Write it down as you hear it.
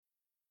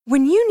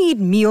When you need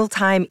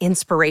mealtime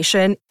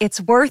inspiration,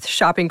 it's worth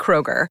shopping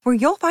Kroger, where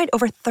you'll find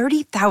over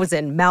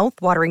 30,000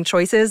 mouth-watering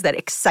choices that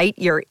excite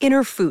your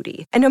inner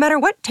foodie. And no matter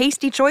what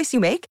tasty choice you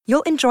make,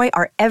 you'll enjoy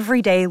our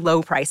everyday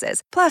low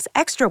prices, plus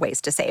extra ways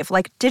to save,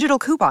 like digital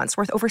coupons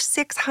worth over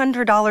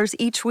 $600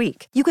 each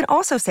week. You can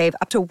also save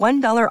up to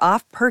 $1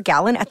 off per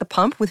gallon at the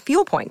pump with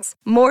fuel points.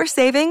 More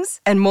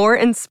savings and more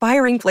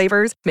inspiring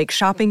flavors make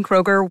shopping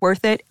Kroger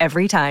worth it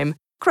every time.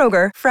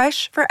 Kroger,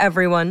 fresh for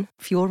everyone.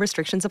 Fuel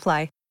restrictions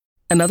apply.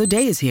 Another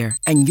day is here,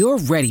 and you're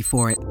ready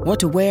for it. What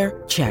to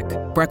wear? Check.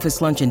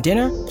 Breakfast, lunch, and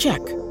dinner? Check.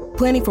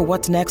 Planning for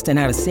what's next and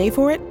how to save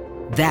for it?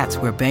 That's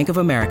where Bank of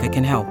America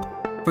can help.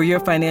 For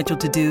your financial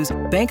to-dos,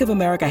 Bank of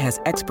America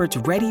has experts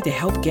ready to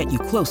help get you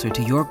closer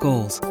to your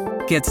goals.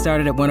 Get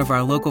started at one of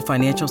our local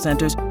financial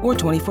centers or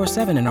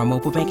 24/7 in our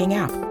mobile banking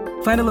app.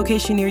 Find a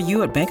location near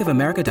you at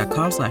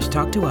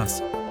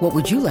bankofamerica.com/talktous. What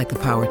would you like the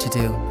power to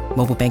do?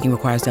 Mobile banking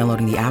requires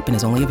downloading the app and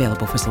is only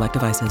available for select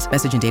devices.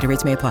 Message and data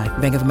rates may apply.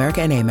 Bank of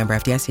America N.A., member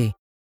FDIC.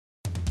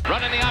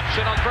 Running the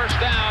option on first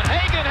down.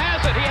 Hagan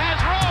has it. He has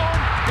room.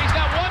 He's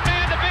got one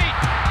man to beat.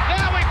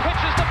 Now he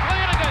pitches to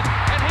Flanagan,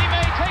 and he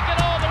may take it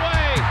all the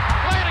way.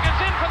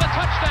 Flanagan's in for the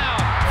touchdown.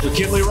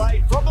 McKinley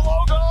Wright from the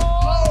logo.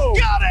 Oh,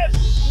 got it!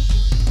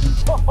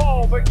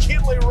 Oh,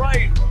 McKinley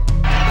Wright.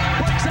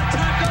 Breaks a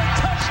tackle.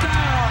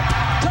 Touchdown.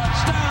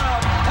 Touchdown.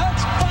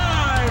 That's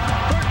 5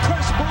 for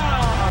Chris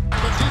Brown.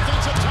 The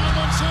defense of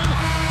Tomlinson.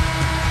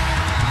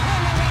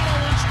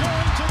 Colorado is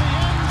going to the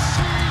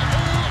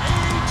NCAA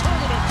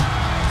tournament.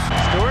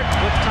 Stewart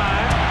with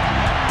time.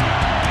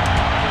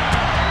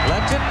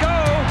 Lets it go.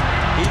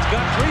 He's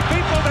got 3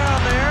 people down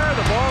there.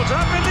 The ball's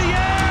up in the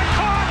air.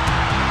 Caught.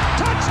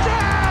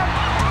 Touchdown.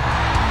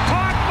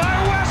 Caught by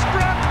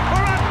Westbrook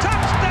for a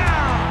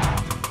touchdown.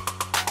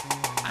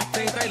 I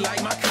think they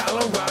like my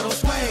Colorado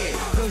swag.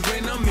 Cause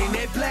when I'm in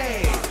that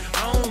play,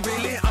 I don't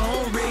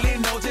really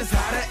know just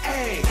how to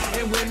act.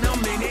 And when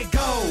I'm in it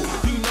go,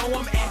 you know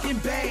I'm acting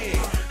bad.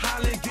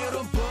 Holly get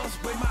a bus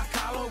with my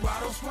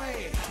Colorado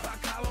swag.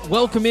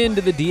 Welcome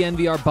into the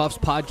DNVR Buffs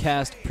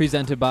podcast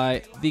presented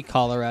by the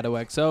Colorado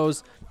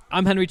XOs.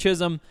 I'm Henry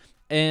Chisholm,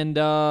 and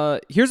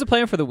here's a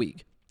plan for the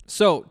week.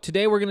 So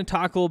today we're going to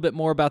talk a little bit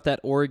more about that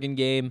Oregon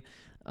game.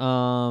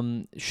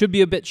 Should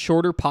be a bit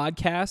shorter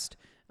podcast.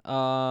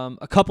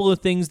 A couple of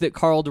things that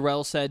Karl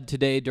Dorrell said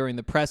today during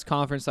the press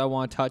conference I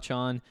want to touch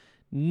on.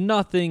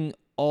 Nothing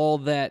all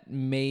that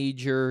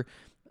major.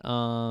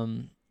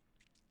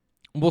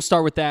 We'll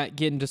start with that,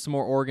 get into some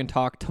more Oregon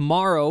talk.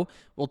 Tomorrow,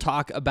 we'll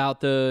talk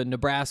about the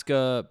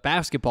Nebraska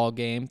basketball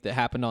game that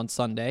happened on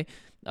Sunday.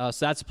 So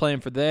that's the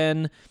plan for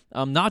then.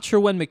 I'm not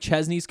sure when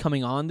McChesney's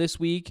coming on this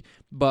week,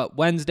 but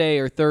Wednesday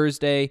or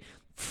Thursday.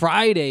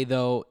 Friday,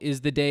 though,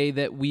 is the day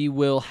that we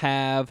will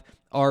have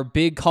our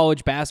big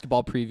college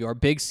basketball preview, our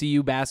big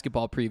CU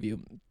basketball preview.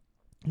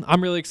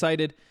 I'm really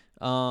excited.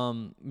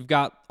 We've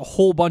got a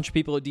whole bunch of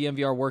people at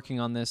DNVR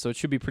working on this, so it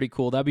should be pretty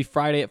cool. That'll be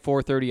Friday at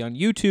 4:30 on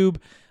YouTube.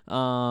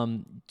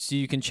 So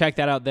you can check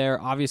that out there.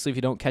 Obviously, if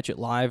you don't catch it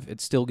live,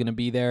 it's still going to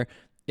be there.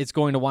 It's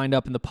going to wind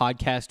up in the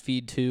podcast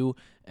feed too,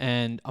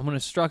 and I'm going to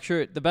structure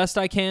it the best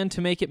I can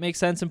to make it make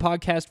sense in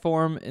podcast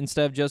form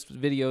instead of just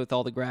video with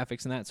all the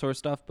graphics and that sort of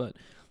stuff, but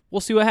we'll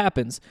see what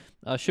happens.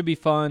 Should be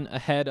fun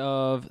ahead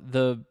of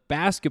the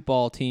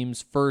basketball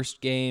team's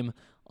first game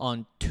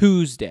on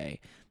Tuesday.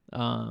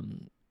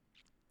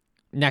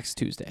 Next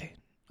Tuesday,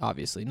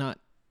 obviously, not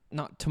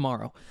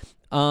tomorrow.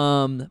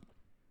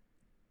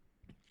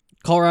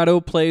 Colorado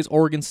plays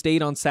Oregon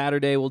State on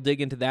Saturday. We'll dig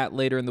into that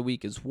later in the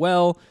week as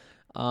well.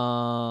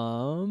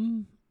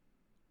 We'll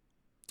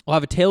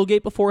have a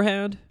tailgate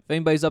beforehand. If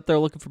anybody's up there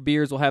looking for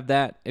beers, we'll have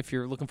that. If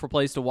you're looking for a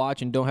place to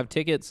watch and don't have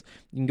tickets,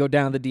 you can go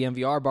down to the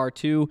DNVR bar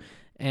too.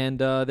 And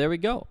there we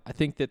go. I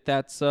think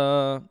that's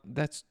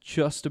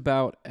just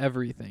about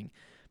everything.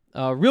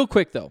 Real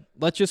quick, though,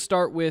 let's just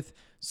start with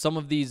some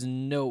of these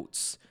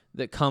notes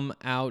that come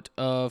out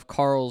of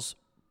Karl's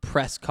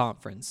press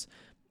conference.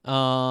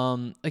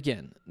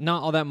 Again,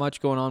 not all that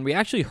much going on. We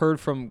actually heard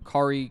from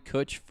Kari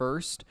Kutch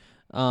first.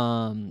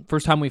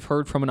 First time we've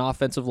heard from an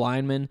offensive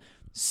lineman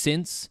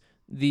since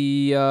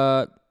the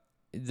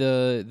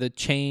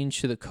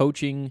change to the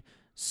coaching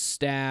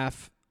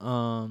staff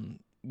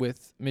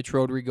with Mitch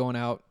Rodri going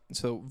out,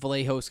 so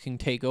Vallejos can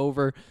take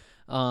over.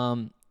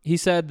 He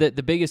said that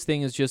the biggest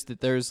thing is just that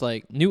there's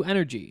like new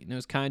energy, and it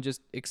was kind of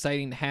just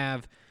exciting to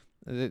have.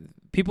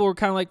 People were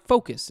kind of like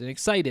focused and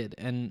excited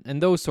and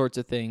those sorts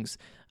of things.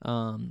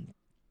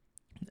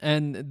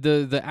 And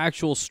the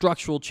actual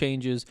structural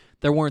changes,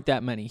 there weren't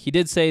that many. He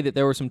did say that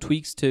there were some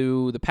tweaks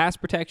to the pass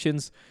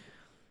protections.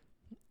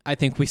 I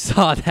think we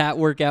saw that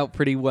work out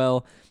pretty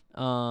well.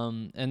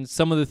 And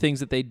some of the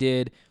things that they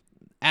did,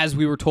 as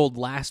we were told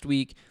last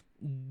week,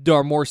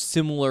 are more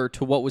similar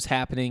to what was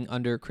happening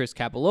under Chris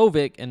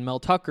Kapilovic and Mel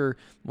Tucker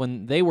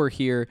when they were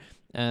here,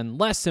 and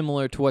less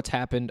similar to what's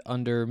happened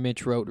under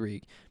Mitch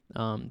Rodrigue.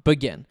 But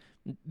again,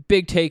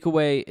 big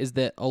takeaway is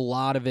that a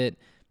lot of it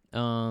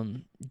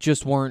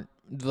just weren't,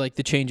 like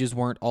the changes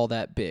weren't all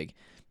that big.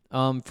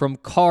 From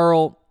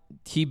Karl,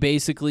 he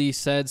basically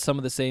said some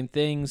of the same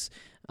things.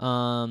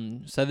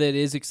 Said that it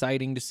is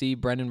exciting to see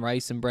Brendan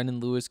Rice and Brendan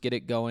Lewis get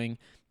it going.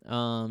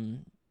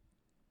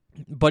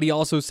 But he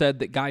also said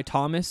that Guy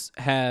Thomas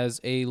has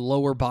a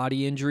lower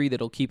body injury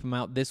that'll keep him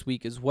out this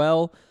week as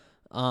well.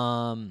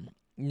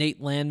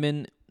 Nate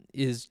Landman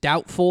is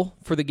doubtful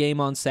for the game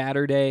on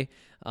Saturday.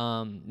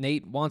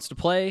 Nate wants to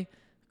play.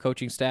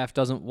 Coaching staff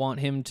doesn't want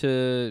him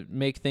to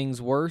make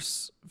things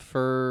worse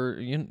for,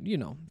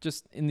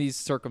 just in these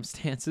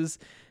circumstances.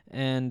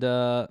 And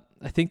I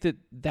think that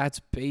that's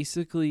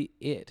basically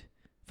it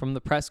from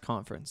the press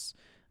conference.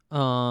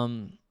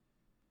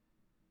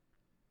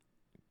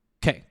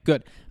 Okay,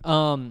 good.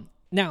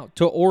 Now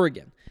to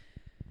Oregon.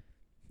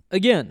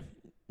 Again,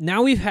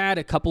 now we've had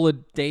a couple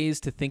of days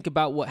to think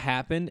about what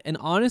happened, and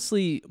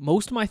honestly,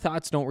 most of my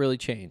thoughts don't really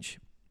change.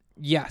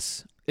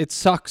 Yes, it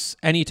sucks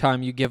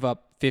anytime you give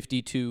up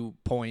 52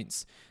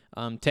 points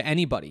to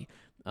anybody.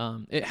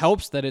 It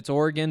helps that it's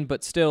Oregon,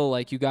 but still,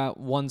 like, you got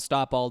one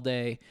stop all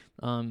day,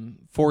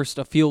 forced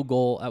a field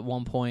goal at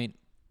one point.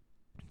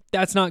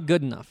 That's not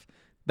good enough.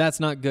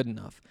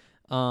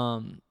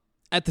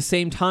 At the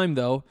same time,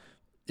 though,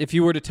 if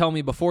you were to tell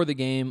me before the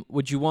game,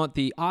 would you want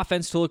the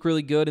offense to look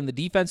really good and the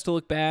defense to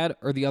look bad,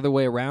 or the other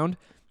way around?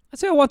 I'd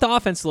say I want the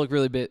offense to look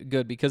really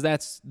good because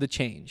that's the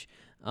change.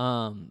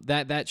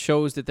 That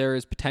shows that there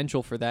is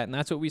potential for that, and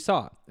that's what we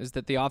saw, is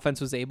that the offense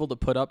was able to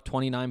put up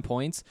 29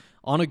 points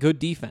on a good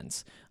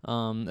defense.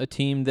 A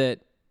team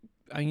that,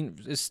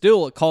 is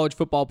still a college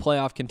football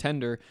playoff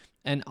contender,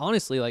 and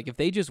honestly, like, if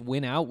they just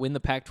win the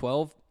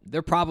Pac-12,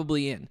 they're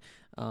probably in.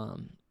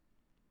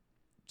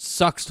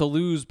 Sucks to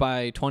lose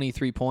by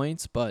 23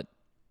 points, but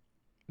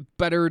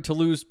better to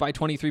lose by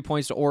 23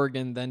 points to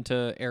Oregon than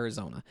to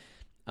Arizona.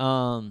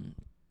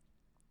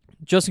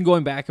 Just in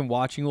going back and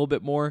watching a little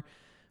bit more,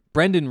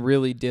 Brendan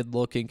really did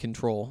look in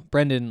control.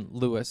 Brendan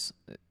Lewis.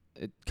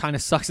 It kind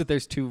of sucks that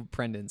there's two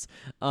Brendans.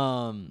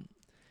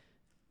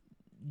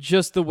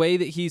 Just the way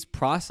that he's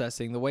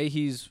processing, the way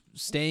he's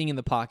staying in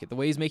the pocket, the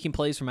way he's making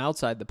plays from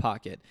outside the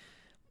pocket.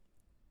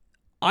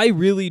 I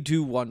really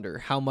do wonder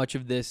how much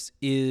of this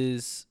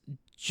is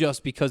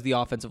just because the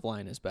offensive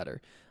line is better.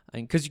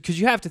 Because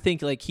you have to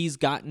think, like, he's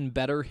gotten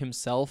better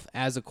himself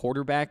as a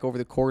quarterback over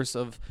the course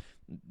of,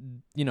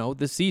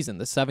 the season,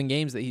 the 7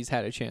 games that he's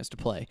had a chance to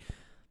play.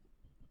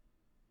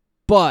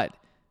 But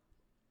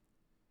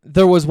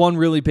there was one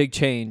really big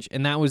change,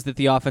 and that was that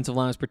the offensive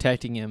line was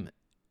protecting him.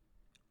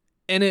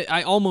 And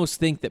I almost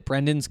think that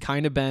Brendan's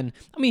kind of been,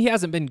 he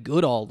hasn't been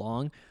good all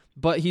along,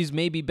 but he's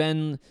maybe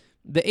been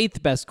the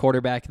 8th best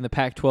quarterback in the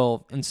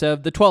Pac-12 instead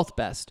of the 12th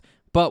best.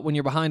 But when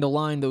you're behind a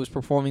line that was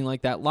performing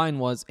like that line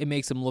was, it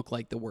makes him look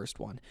like the worst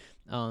one.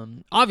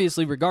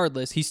 Obviously,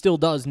 regardless, he still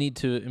does need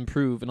to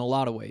improve in a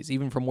lot of ways,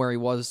 even from where he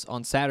was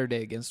on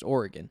Saturday against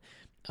Oregon.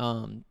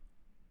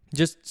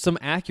 Just some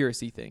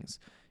accuracy things.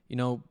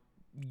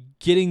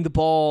 Getting the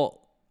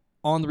ball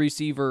on the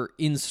receiver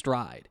in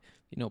stride.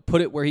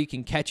 Put it where he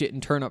can catch it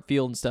and turn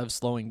upfield instead of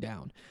slowing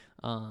down.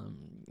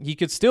 He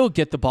could still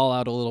get the ball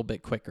out a little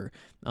bit quicker.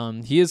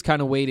 He is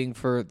kind of waiting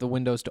for the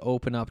windows to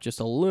open up just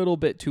a little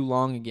bit too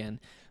long again.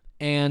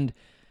 And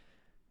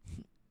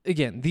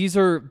again, these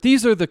are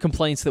the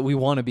complaints that we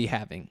want to be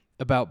having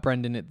about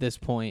Brendan at this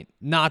point,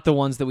 not the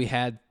ones that we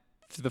had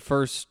for the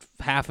first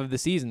half of the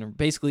season, or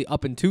basically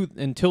up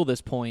until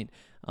this point,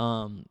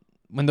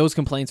 when those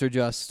complaints are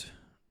just,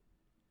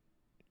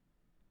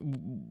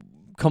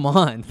 come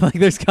on, like,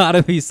 there's got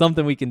to be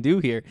something we can do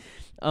here.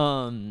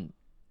 And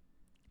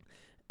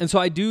so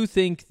I do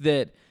think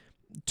that,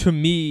 to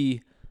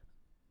me,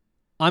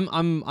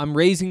 I'm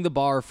raising the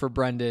bar for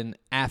Brendan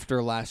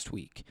after last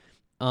week.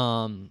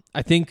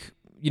 I think,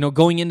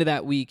 going into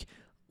that week,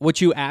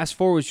 what you asked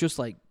for was just,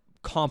 like,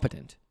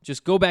 competent.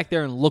 Just go back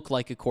there and look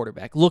like a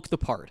quarterback. Look the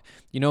part.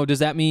 Does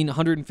that mean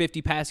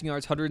 150 passing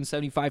yards,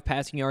 175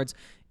 passing yards?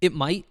 It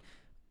might.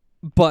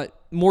 But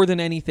more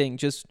than anything,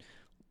 just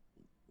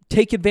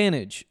take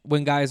advantage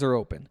when guys are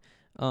open.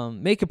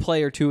 Make a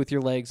play or two with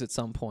your legs at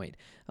some point.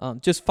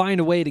 Just find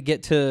a way to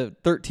get to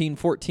 13,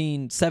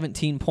 14,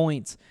 17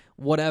 points,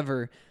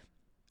 whatever.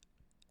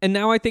 And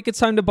now I think it's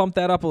time to bump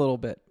that up a little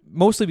bit,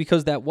 mostly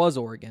because that was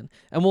Oregon.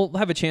 And we'll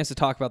have a chance to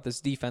talk about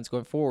this defense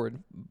going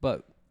forward.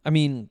 But,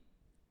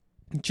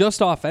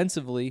 just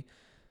offensively,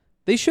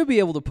 they should be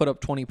able to put up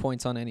 20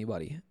 points on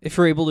anybody if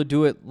you're able to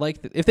do it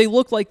if they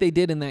look like they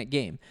did in that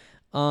game.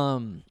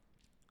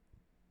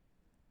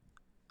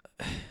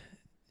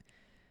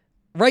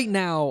 Right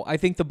now, I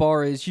think the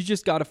bar is you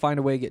just got to find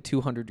a way to get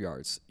 200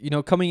 yards.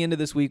 Coming into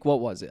this week, what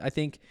was it? I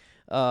think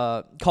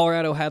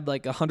Colorado had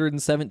like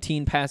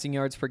 117 passing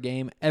yards per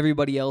game.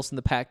 Everybody else in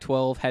the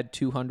Pac-12 had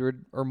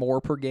 200 or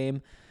more per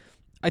game.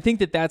 I think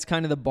that that's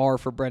kind of the bar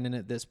for Brendan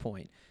at this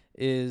point,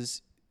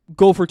 is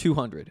go for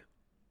 200.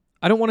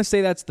 I don't want to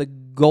say that's the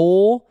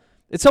goal.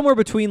 It's somewhere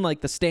between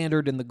like the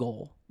standard and the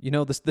goal.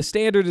 The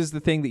standard is the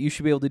thing that you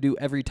should be able to do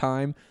every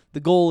time.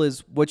 The goal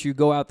is what you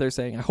go out there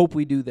saying, I hope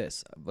we do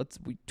this.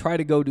 We try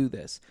to go do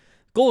this.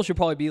 Goal should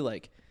probably be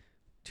like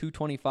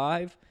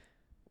 225,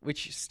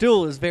 which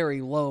still is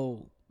very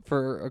low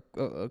for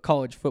a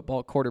college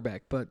football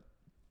quarterback. But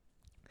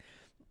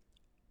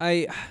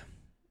I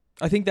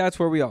think that's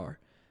where we are.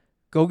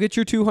 Go get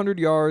your 200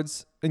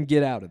 yards and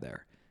get out of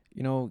there.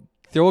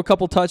 Throw a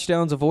couple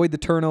touchdowns, avoid the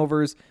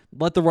turnovers,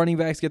 let the running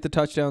backs get the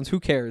touchdowns.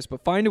 Who cares?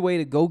 But find a way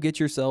to go get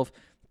yourself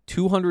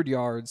 200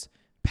 yards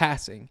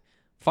passing.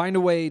 Find a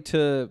way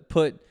to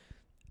put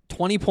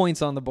 20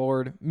 points on the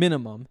board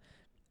minimum,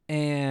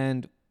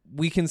 and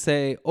we can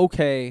say,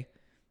 okay,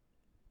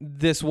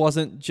 this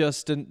wasn't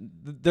just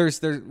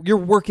you're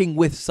working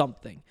with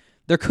something.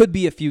 There could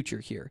be a future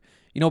here.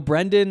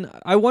 Brendan,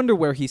 I wonder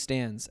where he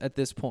stands at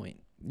this point.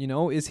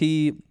 Is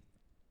he...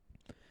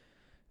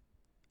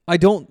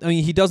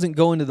 he doesn't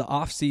go into the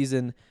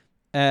offseason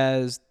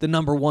as the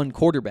number one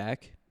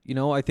quarterback.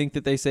 I think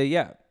that they say,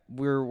 yeah,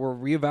 we're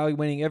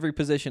reevaluating every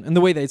position. And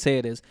the way they say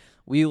it is,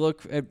 we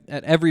look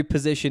at every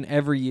position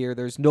every year.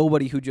 There's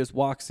nobody who just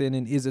walks in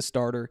and is a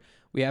starter.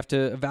 We have to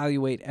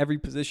evaluate every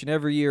position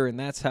every year, and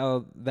that's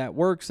how that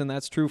works, and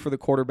that's true for the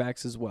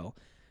quarterbacks as well.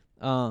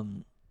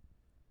 And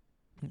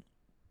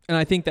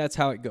I think that's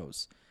how it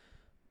goes.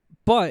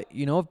 But,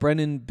 if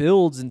Brendan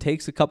builds and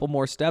takes a couple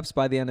more steps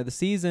by the end of the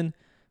season,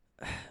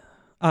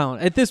 I don't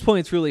know. At this point,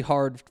 it's really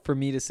hard for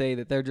me to say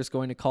that they're just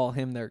going to call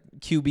him their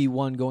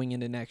QB1 going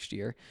into next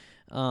year.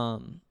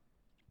 It's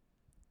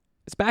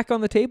back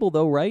on the table,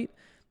 though, right?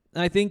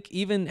 And I think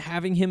even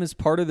having him as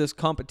part of this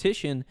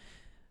competition,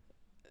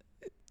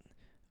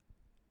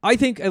 I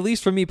think, at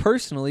least for me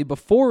personally,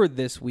 before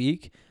this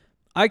week,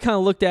 I kind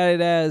of looked at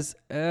it as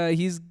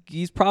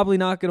he's probably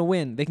not going to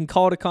win. They can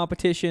call it a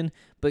competition,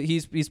 but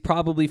he's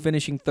probably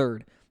finishing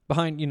third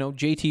behind,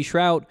 JT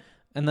Shrout,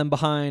 and then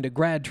behind a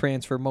grad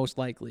transfer most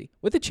likely,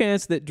 with a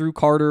chance that Drew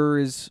Carter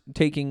is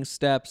taking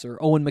steps or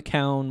Owen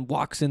McCown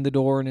walks in the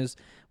door and is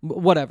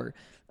whatever.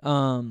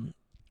 But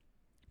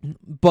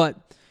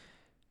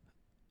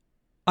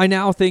I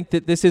now think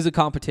that this is a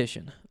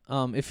competition.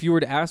 If you were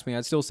to ask me,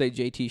 I'd still say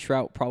JT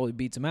Shrout probably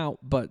beats him out,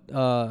 but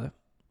the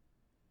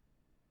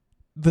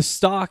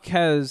stock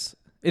it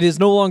is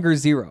no longer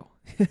zero.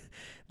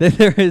 That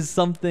there is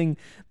something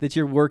that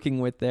you're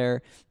working with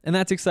there, and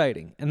that's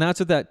exciting. And that's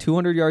what that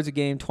 200 yards a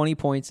game, 20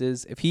 points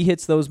is. If he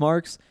hits those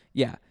marks,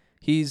 yeah,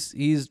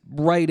 he's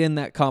right in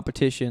that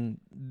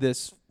competition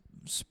this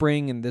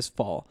spring and this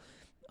fall.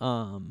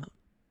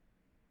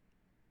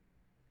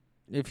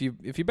 If you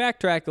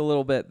backtrack a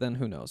little bit, then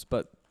who knows?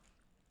 But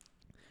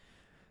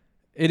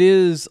it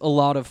is a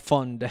lot of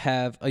fun to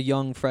have a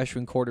young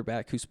freshman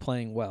quarterback who's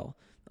playing well.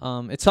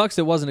 It sucks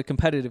it wasn't a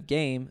competitive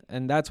game,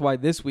 and that's why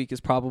this week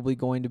is probably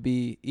going to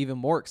be even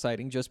more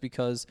exciting, just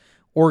because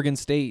Oregon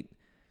State,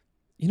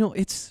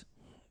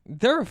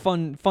 they're a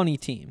funny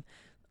team.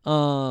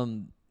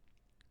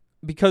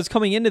 Because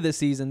coming into this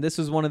season, this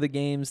was one of the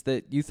games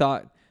that you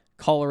thought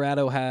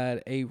Colorado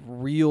had a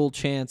real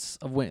chance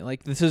of winning.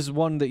 Like, this is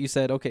one that you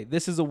said, okay,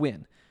 this is a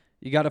win.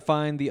 You got to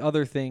find the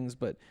other things,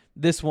 but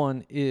this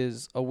one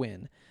is a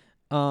win.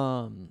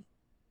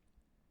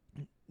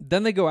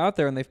 Then they go out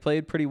there and they've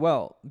played pretty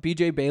well.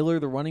 B.J.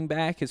 Baylor, the running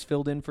back, has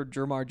filled in for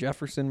Jermar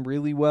Jefferson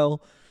really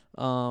well.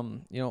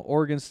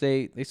 Oregon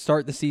State, they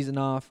start the season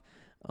off.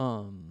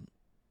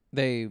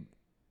 There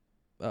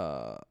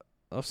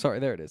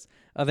it is.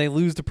 They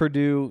lose to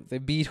Purdue. They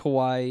beat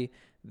Hawaii.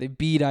 They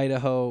beat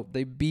Idaho.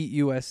 They beat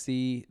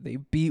USC. They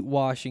beat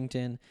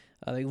Washington.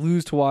 They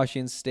lose to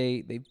Washington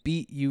State. They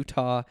beat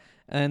Utah.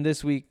 And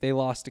this week they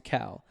lost to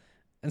Cal.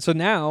 And so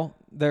now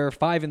they're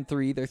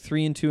 5-3. They're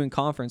 3-2 in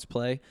conference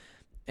play.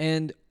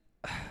 And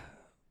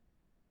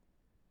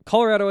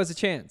Colorado has a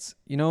chance.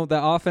 The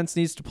offense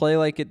needs to play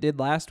like it did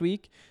last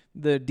week.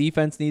 The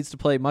defense needs to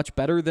play much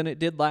better than it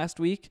did last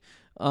week.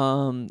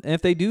 And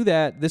if they do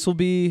that, this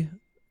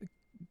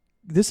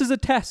is a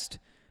test.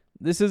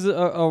 This is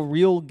a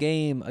real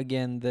game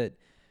again that,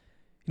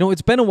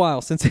 it's been a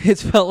while since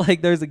it's felt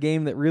like there's a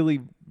game that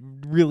really,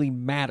 really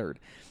mattered.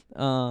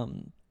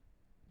 And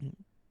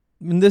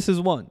this is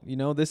one.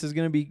 This is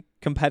going to be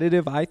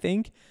competitive, I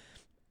think.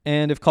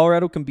 And if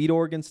Colorado can beat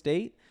Oregon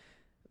State,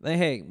 then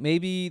hey,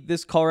 maybe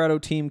this Colorado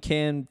team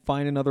can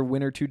find another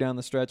win or two down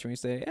the stretch when you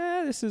say,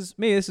 this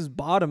is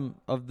bottom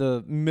of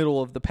the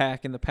middle of the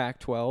pack in the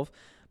Pac-12,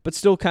 but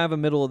still kind of a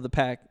middle of the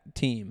pack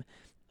team.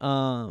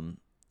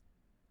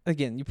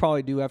 Again, you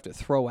probably do have to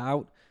throw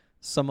out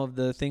some of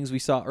the things we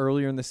saw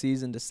earlier in the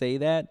season to say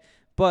that,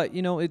 but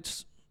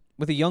it's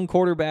with a young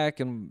quarterback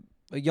and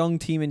a young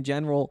team in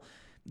general,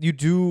 you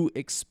do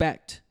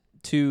expect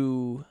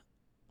to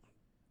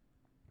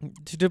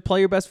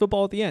play your best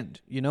football at the end,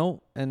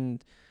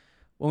 and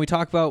when we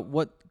talk about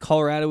what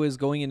Colorado is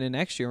going into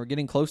next year, we're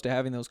getting close to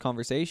having those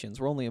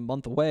conversations. We're only a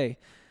month away.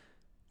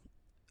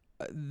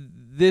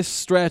 This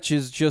stretch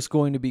is just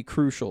going to be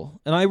crucial.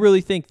 And I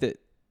really think that,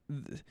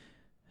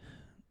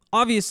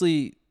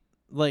 obviously,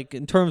 like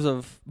in terms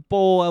of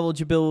bowl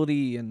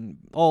eligibility and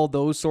all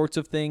those sorts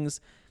of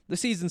things, the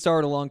season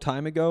started a long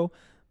time ago.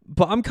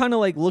 But I'm kind of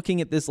like looking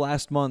at this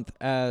last month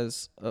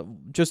as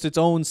just its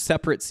own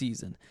separate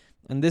season.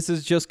 And this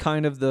is just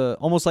kind of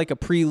almost like a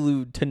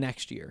prelude to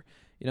next year.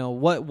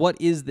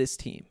 What is this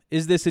team?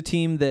 Is this a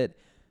team that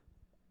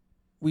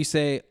we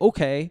say,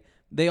 okay,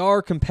 they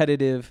are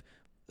competitive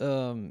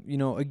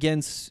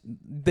against,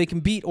 they can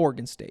beat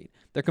Oregon State.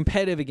 They're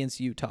competitive against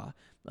Utah.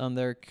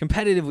 They're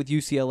competitive with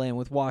UCLA and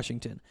with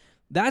Washington.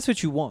 That's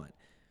what you want.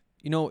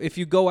 If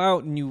you go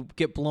out and you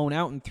get blown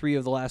out in 3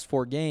 of the last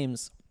 4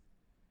 games,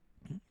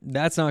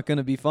 that's not going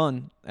to be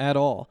fun at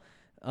all.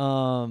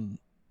 And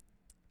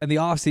the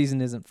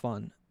offseason isn't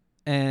fun.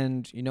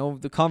 And,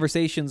 the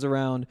conversations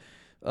around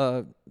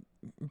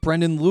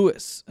Brendan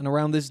Lewis and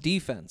around this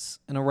defense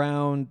and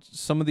around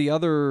some of the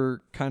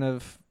other kind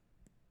of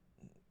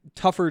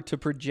tougher to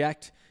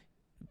project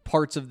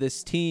parts of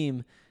this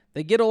team,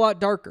 they get a lot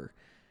darker.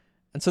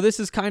 And so this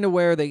is kind of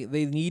where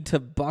they need to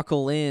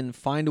buckle in,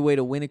 find a way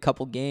to win a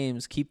couple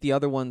games, keep the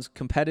other ones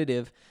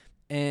competitive.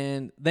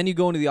 And then you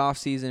go into the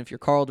offseason, if you're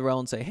Carl Durrell,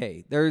 and say,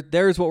 hey,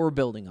 there's what we're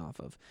building off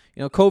of.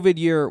 COVID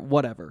year,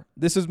 whatever.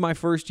 This is my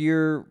first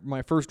year,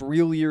 my first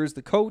real year as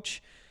the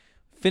coach.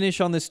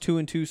 Finish on this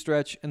 2-2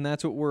 stretch, and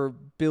that's what we're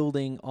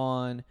building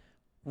on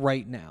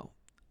right now.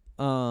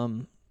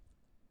 So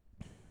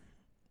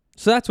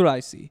that's what I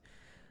see.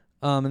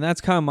 And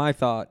that's kind of my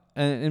thought.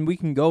 And we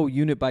can go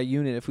unit by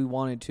unit if we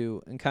wanted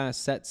to and kind of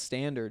set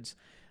standards.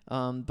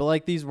 But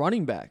like these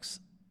running backs,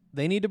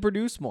 they need to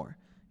produce more.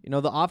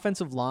 The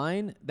offensive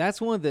line,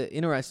 that's one of the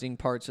interesting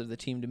parts of the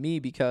team to me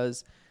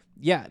because,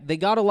 yeah, they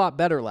got a lot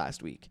better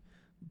last week.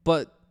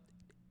 But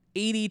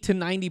 80 to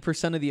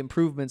 90% of the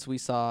improvements we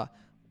saw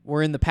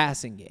were in the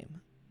passing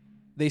game.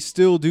 They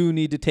still do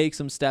need to take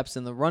some steps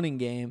in the running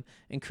game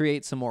and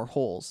create some more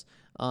holes.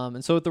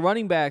 And so with the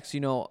running backs,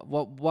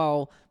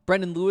 while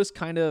Brendan Lewis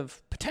kind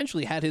of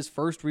potentially had his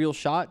first real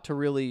shot to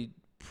really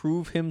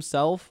prove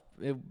himself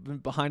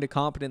behind a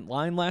competent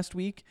line last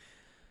week,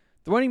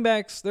 the running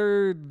backs,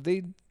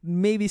 they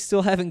maybe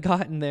still haven't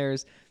gotten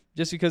theirs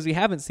just because we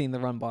haven't seen the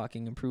run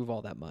blocking improve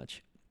all that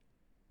much.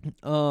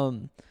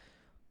 So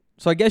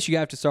I guess you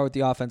have to start with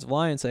the offensive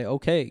line and say,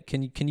 okay,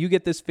 can you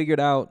get this figured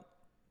out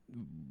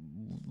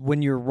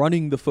when you're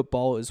running the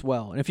football as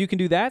well? And if you can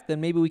do that, then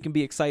maybe we can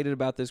be excited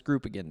about this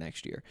group again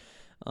next year.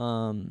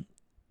 And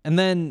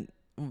then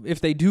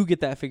if they do get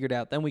that figured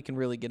out, then we can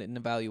really get an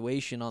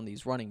evaluation on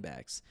these running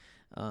backs.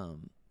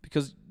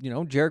 Because,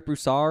 Jarek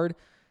Broussard,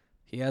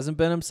 he hasn't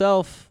been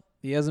himself.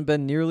 He hasn't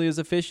been nearly as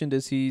efficient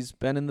as he's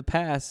been in the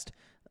past.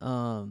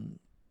 Alex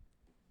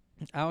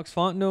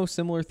Fontenot,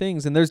 similar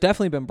things. And there's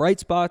definitely been bright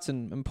spots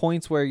and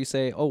points where you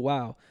say, oh,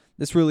 wow,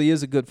 this really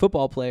is a good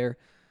football player.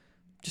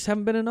 Just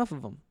haven't been enough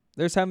of them.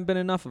 There's haven't been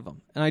enough of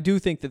them. And I do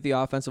think that the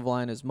offensive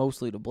line is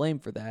mostly to blame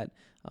for that.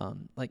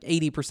 Like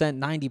 80%,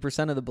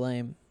 90% of the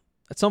blame.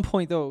 At some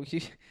point, though, you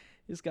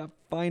just got to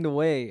find a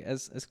way,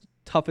 as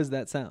tough as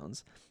that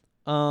sounds.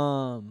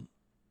 So,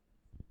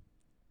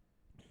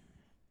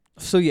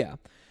 yeah.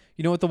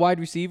 With the wide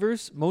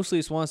receivers, mostly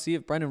just want to see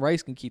if Brendan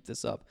Rice can keep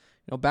this up.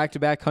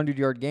 Back-to-back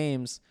 100-yard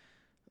games.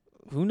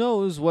 Who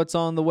knows what's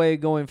on the way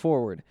going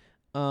forward?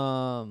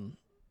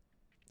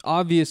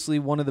 Obviously,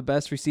 one of the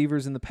best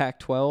receivers in the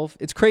Pac-12.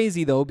 It's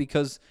crazy, though,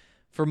 because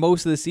for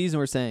most of the season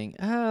we're saying,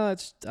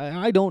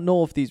 I don't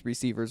know if these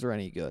receivers are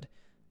any good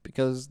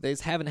because they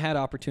just haven't had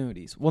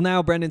opportunities. Well,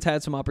 now Brendan's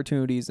had some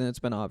opportunities, and it's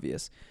been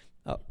obvious.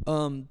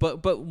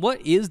 But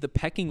what is the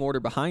pecking order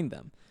behind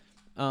them?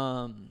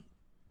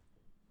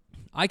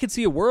 I could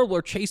see a world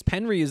where Chase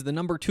Penry is the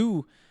number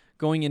 2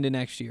 going into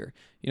next year.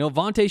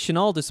 Vontae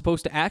Chenault is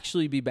supposed to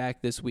actually be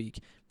back this week.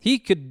 He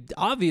could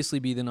obviously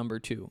be the number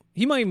 2.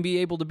 He might even be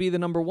able to be the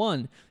number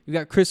 1. You've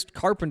got Chris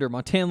Carpenter,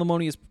 Montan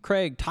Lamonius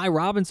Craig, Ty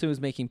Robinson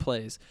who's making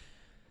plays.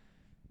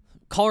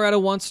 Colorado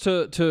wants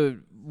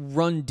to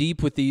run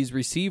deep with these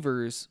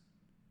receivers,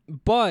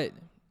 but,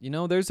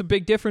 there's a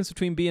big difference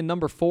between being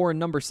number 4 and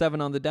number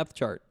 7 on the depth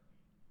chart.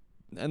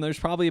 And there's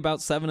probably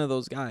about 7 of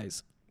those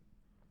guys.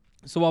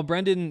 So while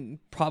Brendan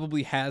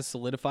probably has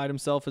solidified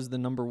himself as the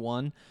number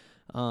 1,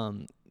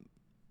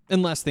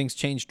 unless things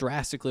change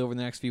drastically over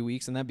the next few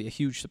weeks, and that'd be a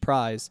huge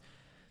surprise,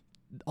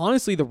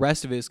 honestly, the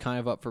rest of it is kind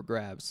of up for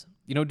grabs.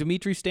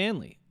 Dimitri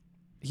Stanley,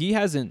 he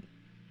hasn't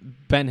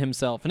been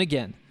himself. And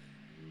again,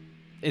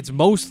 it's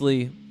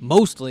mostly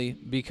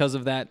because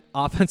of that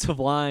offensive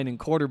line and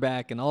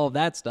quarterback and all of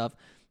that stuff.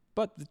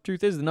 But the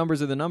truth is the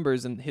numbers are the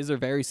numbers, and his are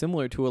very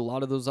similar to a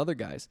lot of those other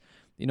guys.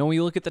 When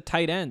you look at the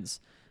tight ends,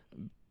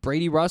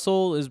 Brady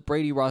Russell is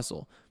Brady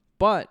Russell.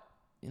 But,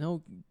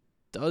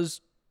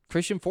 does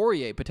Christian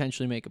Fourier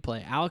potentially make a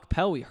play? Alec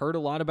Pell, we heard a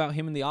lot about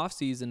him in the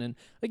offseason. And,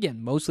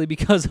 again, mostly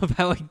because of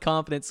how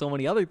incompetent so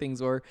many other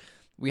things were,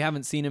 we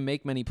haven't seen him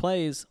make many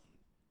plays.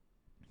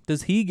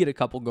 Does he get a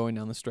couple going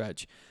down the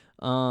stretch?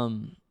 I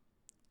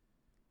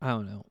don't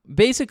know.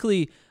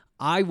 Basically,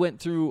 I went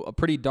through a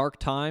pretty dark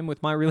time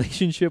with my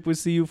relationship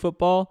with CU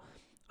football.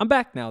 I'm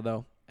back now,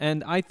 though.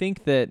 And I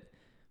think that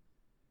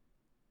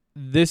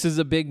this is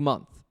a big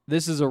month.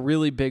 This is a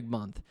really big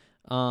month.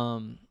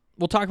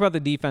 We'll talk about the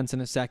defense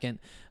in a second.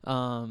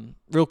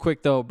 Real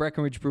quick, though,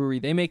 Breckenridge Brewery,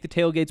 they make the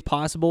tailgates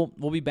possible.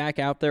 We'll be back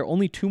out there.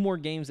 Only 2 more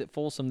games at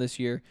Folsom this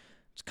year.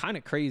 It's kind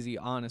of crazy,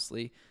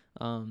 honestly.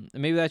 And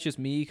maybe that's just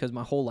me because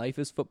my whole life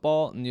is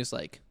football. And just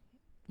like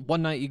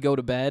one night you go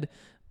to bed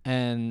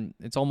and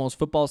it's almost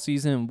football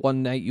season. And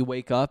one night you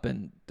wake up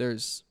and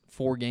there's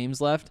 4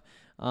 games left.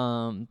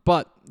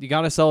 But you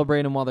got to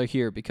celebrate them while they're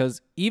here,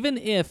 because even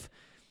if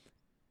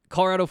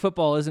Colorado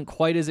football isn't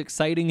quite as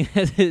exciting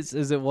as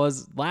it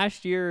was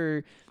last year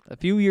or a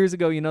few years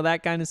ago,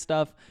 that kind of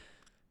stuff,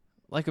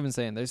 like I've been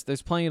saying,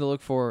 there's plenty to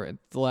look for at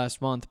the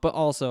last month. But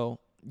also,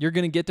 you're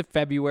going to get to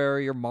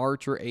February or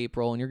March or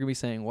April, and you're going to be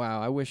saying,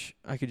 wow, I wish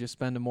I could just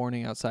spend a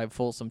morning outside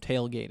Folsom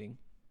tailgating.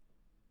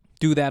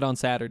 Do that on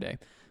Saturday.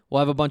 We'll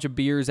have a bunch of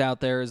beers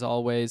out there, as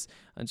always.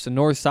 It's the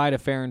north side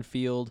of Farron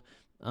Field.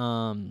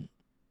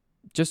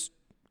 Just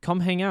come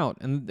hang out.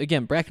 And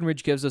again,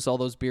 Breckenridge gives us all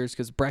those beers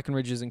because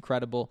Breckenridge is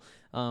incredible.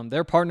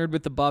 They're partnered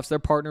with the Buffs. They're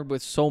partnered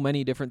with so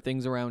many different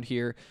things around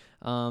here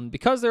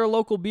because they're a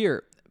local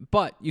beer.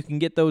 But you can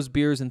get those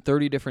beers in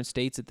 30 different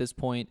states at this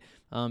point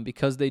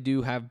because they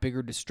do have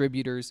bigger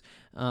distributors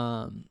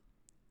and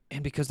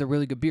because they're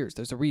really good beers.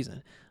 There's a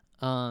reason.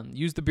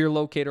 Use the beer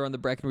locator on the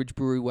Breckenridge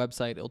Brewery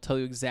website. It'll tell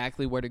you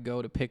exactly where to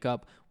go to pick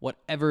up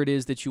whatever it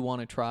is that you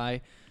want to try.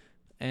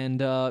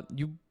 And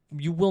you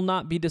will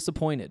not be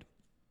disappointed.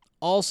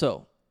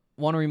 Also,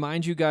 want to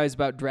remind you guys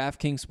about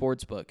DraftKings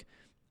Sportsbook.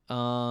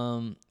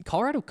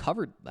 Colorado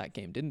covered that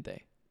game, didn't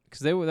they?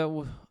 Because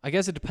I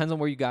guess it depends on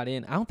where you got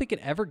in. I don't think it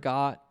ever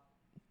got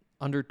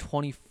under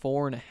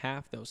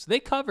 24.5 though. So they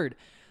covered.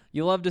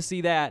 You love to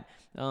see that.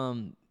 A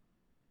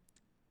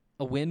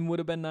win would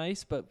have been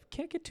nice, but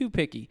can't get too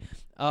picky.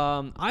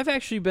 I've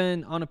actually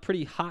been on a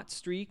pretty hot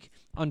streak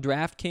on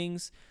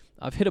DraftKings.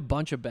 I've hit a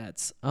bunch of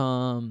bets.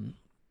 What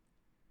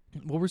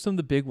were some of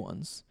the big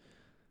ones?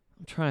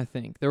 I'm trying to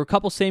think. There were a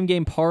couple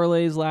same-game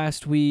parlays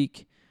last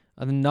week.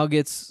 The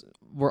Nuggets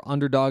were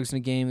underdogs in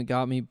a game that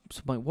got me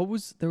some money.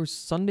 There was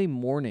Sunday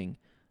morning.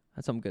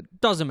 That's something good.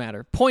 Doesn't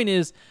matter. Point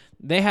is,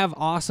 they have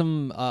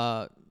awesome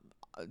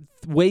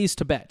ways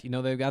to bet.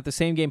 They've got the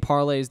same game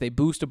parlays. They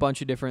boost a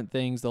bunch of different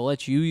things. They'll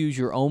let you use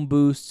your own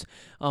boosts.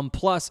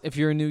 Plus, if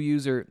you're a new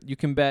user, you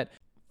can bet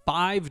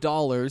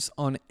 $5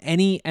 on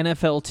any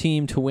NFL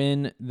team to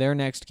win their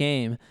next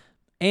game.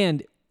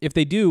 And if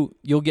they do,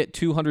 you'll get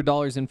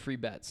 $200 in free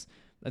bets.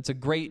 That's a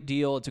great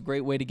deal. It's a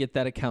great way to get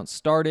that account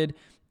started.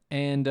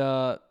 And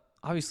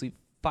obviously,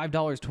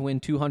 $5 to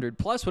win $200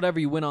 plus whatever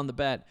you win on the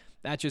bet.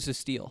 That's just a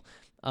steal.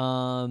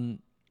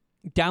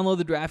 Download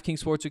the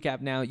DraftKings Sportsbook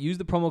app now. Use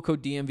the promo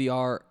code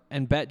DMVR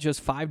and bet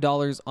just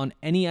 $5 on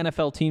any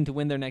NFL team to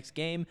win their next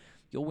game.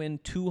 You'll win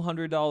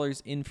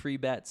 $200 in free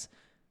bets.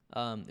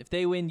 If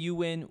they win, you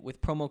win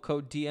with promo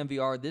code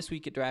DMVR this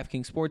week at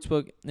DraftKings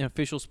Sportsbook, an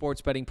official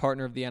sports betting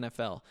partner of the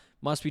NFL.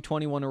 Must be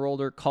 21 or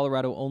older,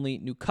 Colorado only,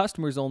 new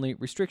customers only,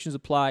 restrictions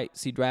apply.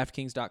 See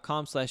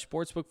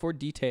DraftKings.com/sportsbook for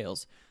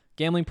details.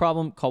 Gambling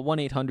problem? Call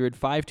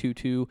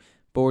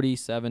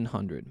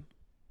 1-800-522-4700.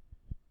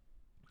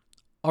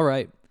 All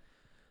right.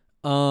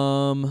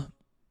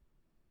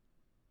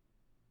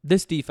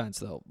 This defense,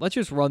 though, let's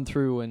just run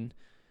through and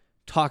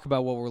talk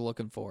about what we're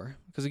looking for.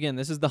 Because, again,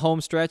 this is the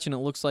home stretch, and it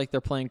looks like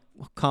they're playing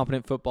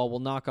competent football. We'll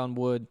knock on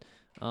wood,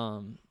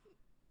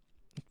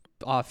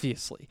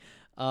 obviously.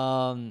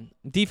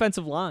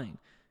 Defensive line,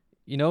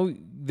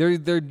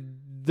 they're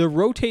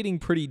rotating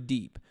pretty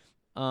deep.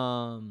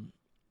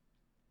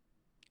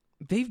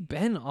 They've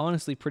been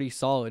honestly pretty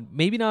solid.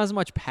 Maybe not as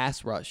much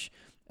pass rush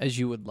as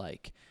you would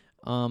like.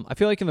 I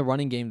feel like in the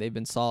running game they've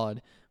been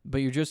solid, but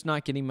you're just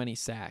not getting many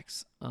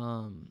sacks.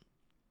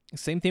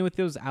 Same thing with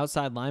those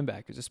outside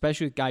linebackers,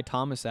 especially with Guy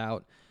Thomas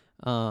out.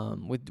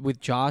 With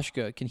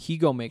Joshka, can he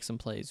go make some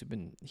plays? We've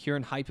been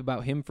hearing hype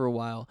about him for a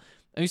while.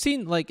 And you've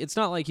seen, it's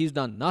not like he's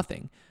done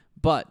nothing,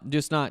 but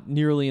just not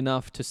nearly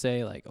enough to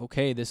say,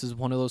 okay, this is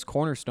one of those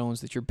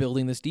cornerstones that you're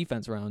building this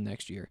defense around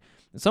next year.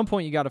 At some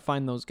point, you got to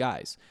find those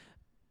guys.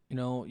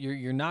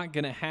 You're not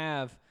going to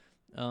have,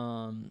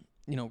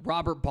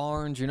 Robert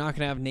Barnes. You're not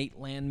going to have Nate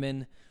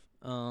Landman.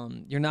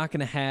 You're not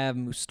going to have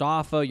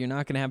Mustafa. You're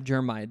not going to have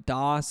Jeremiah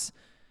Doss.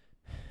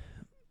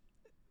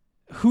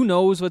 Who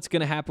knows what's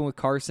going to happen with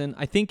Carson?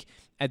 I think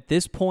at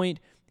this point,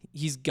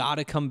 he's got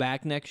to come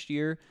back next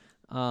year.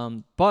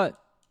 But,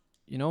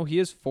 he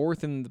is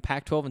 4th in the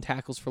Pac-12 in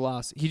tackles for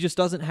loss. He just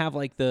doesn't have,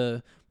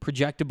 the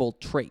projectable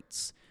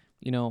traits.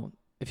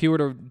 If he were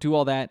to do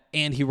all that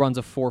and he runs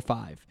a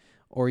 4.5,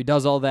 or he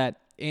does all that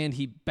and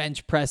he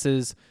bench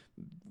presses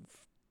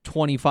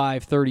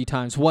 25, 30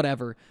 times,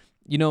 whatever,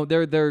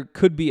 there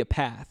could be a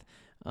path.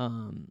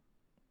 And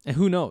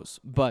who knows?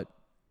 But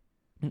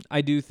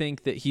I do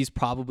think that he's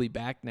probably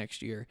back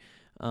next year.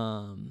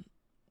 I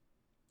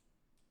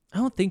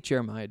don't think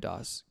Jeremiah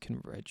Doss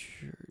can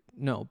redshirt.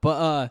 No,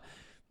 but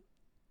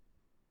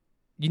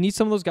you need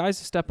some of those guys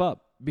to step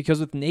up, because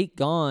with Nate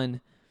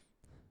gone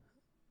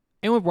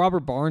and with Robert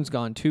Barnes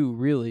gone too,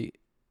 really,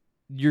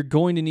 you're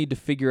going to need to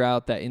figure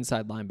out that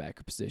inside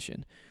linebacker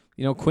position.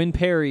 Quinn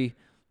Perry,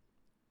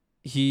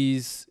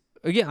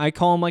 I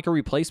call him like a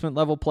replacement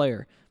level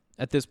player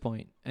at this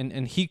point.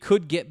 And he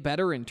could get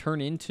better and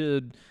turn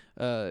into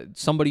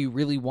somebody you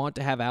really want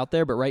to have out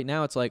there. But right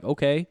now it's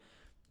okay,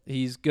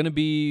 he's going to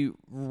be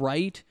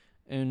right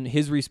in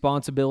his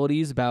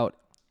responsibilities about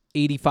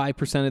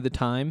 85% of the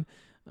time.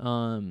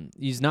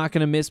 He's not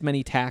going to miss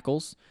many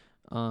tackles.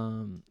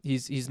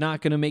 He's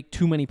not going to make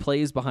too many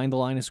plays behind the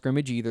line of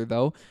scrimmage either,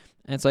 though.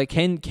 And it's like,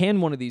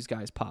 can one of these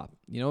guys pop?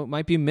 You know, it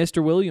might be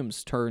Mr.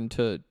 Williams' turn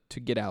to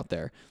get out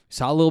there. We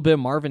saw a little bit of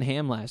Marvin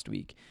Ham last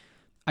week.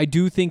 I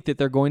do think that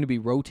they're going to be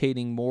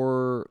rotating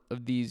more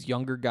of these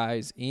younger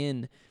guys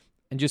in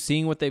and just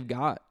seeing what they've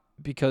got,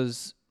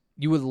 because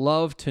you would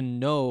love to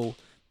know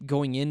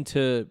going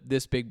into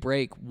this big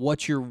break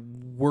what you're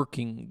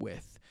working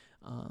with.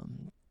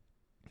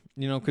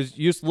 You know, because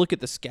you just look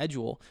at the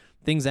schedule.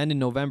 Things end in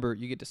November.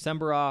 You get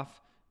December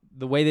off.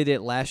 The way they did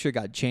it last year,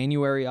 got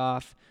January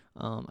off.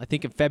 I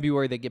think in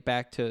February they get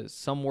back to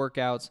some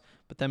workouts,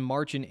 but then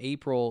March and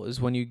April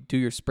is when you do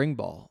your spring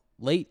ball,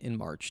 late in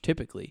March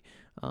typically.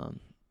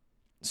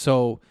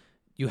 So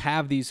you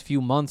have these few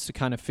months to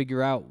kind of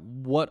figure out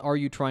what are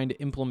you trying to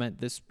implement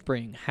this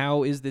spring?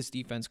 How is this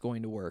defense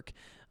going to work?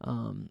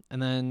 And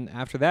then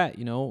after that,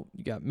 you know,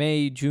 you got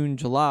May, June,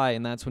 July,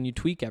 and that's when you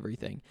tweak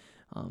everything.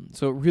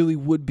 So it really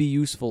would be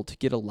useful to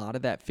get a lot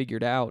of that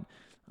figured out.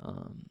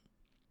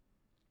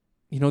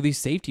 You know, these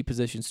safety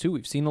positions too.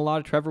 We've seen a lot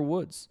of Trevor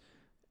Woods.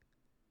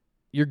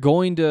 You're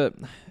going to...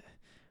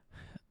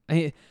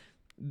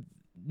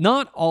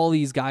 not all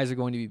these guys are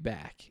going to be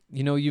back.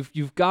 You know,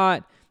 you've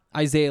got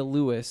Isaiah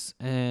Lewis,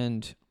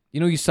 and, you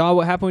know, you saw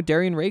what happened with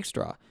Darian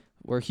Rakestraw,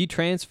 where he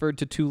transferred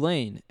to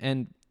Tulane.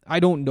 And I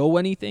don't know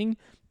anything,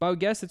 but I would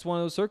guess it's one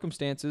of those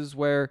circumstances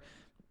where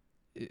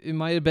it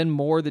might have been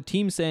more the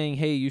team saying,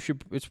 hey,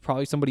 it's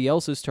probably somebody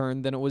else's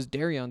turn, than it was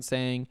Darian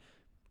saying,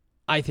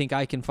 I think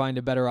I can find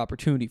a better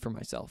opportunity for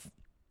myself.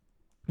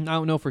 I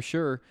don't know for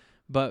sure,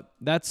 but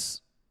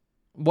that's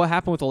what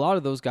happened with a lot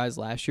of those guys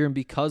last year. And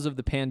because of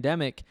the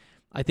pandemic,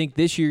 I think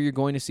this year you're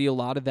going to see a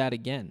lot of that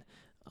again.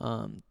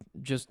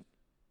 Just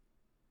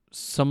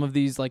some of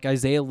these, like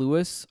Isaiah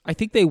Lewis, I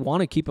think they want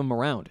to keep him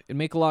around. It'd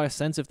make a lot of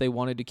sense if they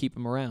wanted to keep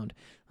him around.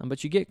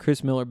 But you get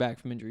Chris Miller back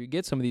from injury. You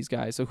get some of these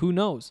guys. So who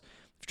knows?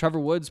 If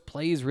Trevor Woods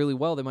plays really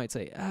well, they might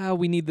say,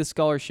 we need the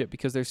scholarship,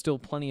 because there's still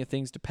plenty of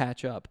things to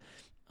patch up.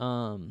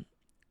 I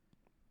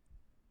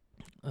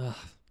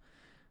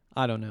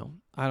don't know.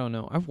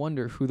 I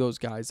wonder who those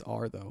guys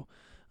are, though.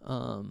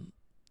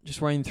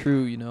 Just running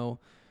through, you know,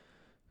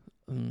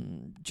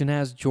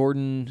 Janaz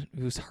Jordan,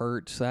 who's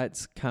hurt, so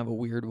that's kind of a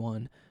weird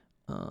one.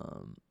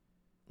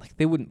 Like,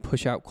 they wouldn't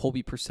push out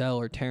Colby Purcell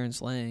or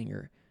Terrence Lang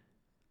or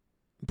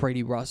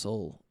Brady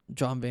Russell,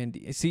 John Van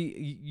D.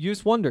 See, you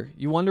just wonder.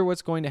 You wonder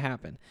what's going to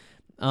happen.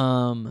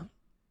 So,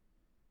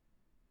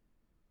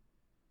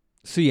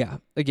 yeah,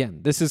 again,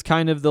 this is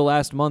kind of the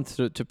last month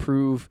to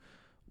prove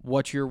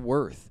what you're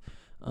worth.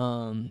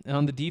 And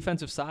on the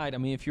defensive side, I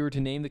mean, if you were to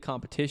name the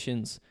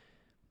competitions,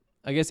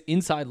 I guess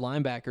inside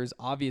linebacker is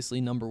obviously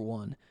number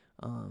one,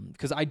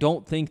 because I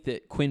don't think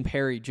that Quinn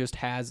Perry just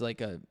has like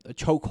a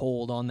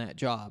chokehold on that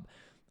job.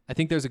 I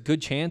think there's a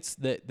good chance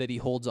that he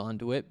holds on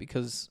to it,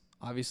 because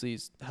obviously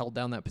he's held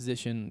down that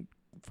position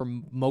for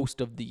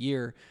most of the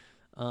year.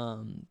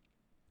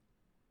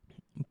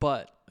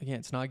 But again,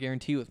 it's not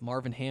guaranteed with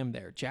Marvin Ham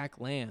there, Jack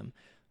Lamb,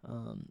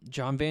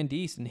 John Van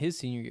Diest in his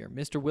senior year,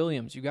 Mr.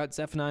 Williams. You got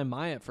Zephaniah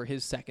Myatt for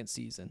his second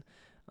season.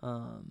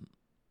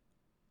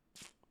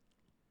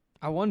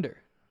 I wonder.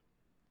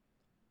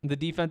 The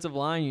defensive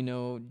line, you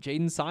know,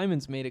 Jaden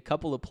Simons made a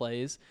couple of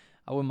plays.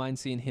 I wouldn't mind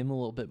seeing him a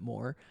little bit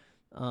more.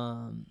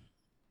 I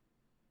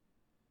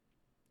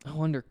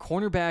wonder,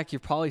 cornerback, you're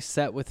probably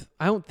set with,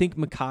 I don't think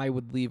Mackay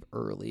would leave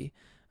early.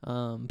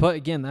 But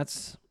again,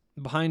 that's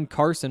behind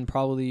Carson,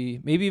 probably,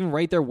 maybe even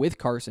right there with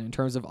Carson in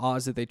terms of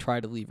odds that they try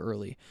to leave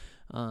early.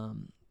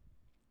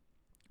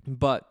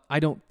 But I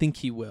don't think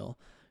he will.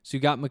 So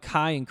you got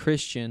Mackay and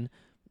Christian,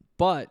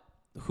 but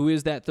who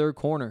is that third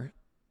corner?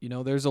 You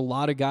know, there's a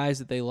lot of guys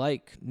that they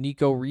like.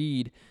 Nico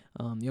Reed,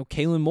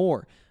 Kalen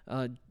Moore,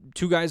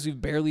 two guys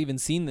we've barely even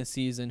seen this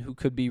season who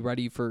could be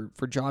ready for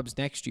jobs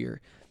next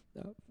year.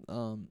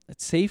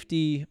 At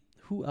safety,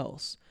 who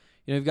else?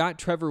 You know, you've got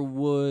Trevor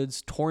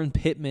Woods. Torrin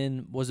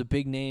Pittman was a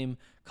big name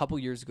a couple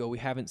years ago. We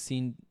haven't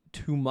seen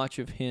too much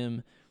of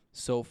him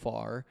so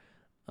far.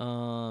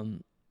 Trustin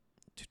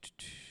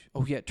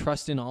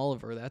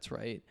Oliver, that's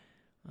right.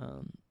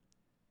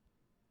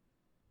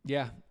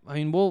 Yeah, I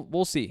mean,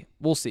 we'll see.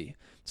 We'll see.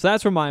 So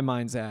that's where my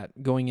mind's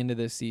at going into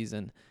this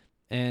season.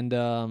 And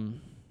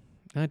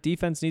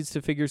defense needs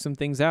to figure some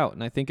things out.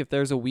 And I think if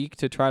there's a week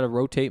to try to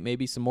rotate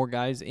maybe some more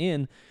guys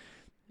in,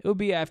 it would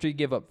be after you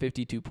give up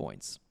 52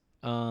 points.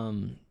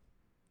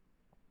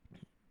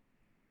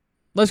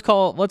 Let's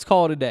call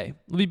it a day.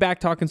 We'll be back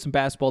talking some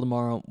basketball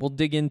tomorrow. We'll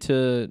dig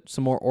into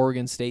some more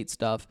Oregon State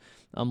stuff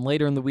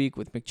later in the week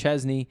with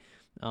McChesney.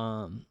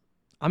 I'm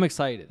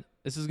excited.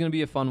 This is going to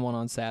be a fun one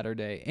on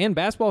Saturday. And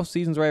basketball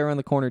season's right around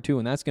the corner, too,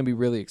 and that's going to be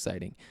really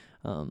exciting.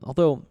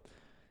 Although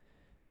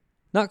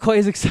not quite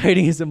as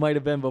exciting as it might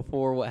have been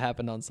before what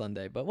happened on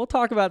Sunday. But we'll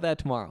talk about that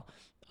tomorrow.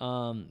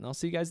 I'll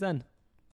see you guys then.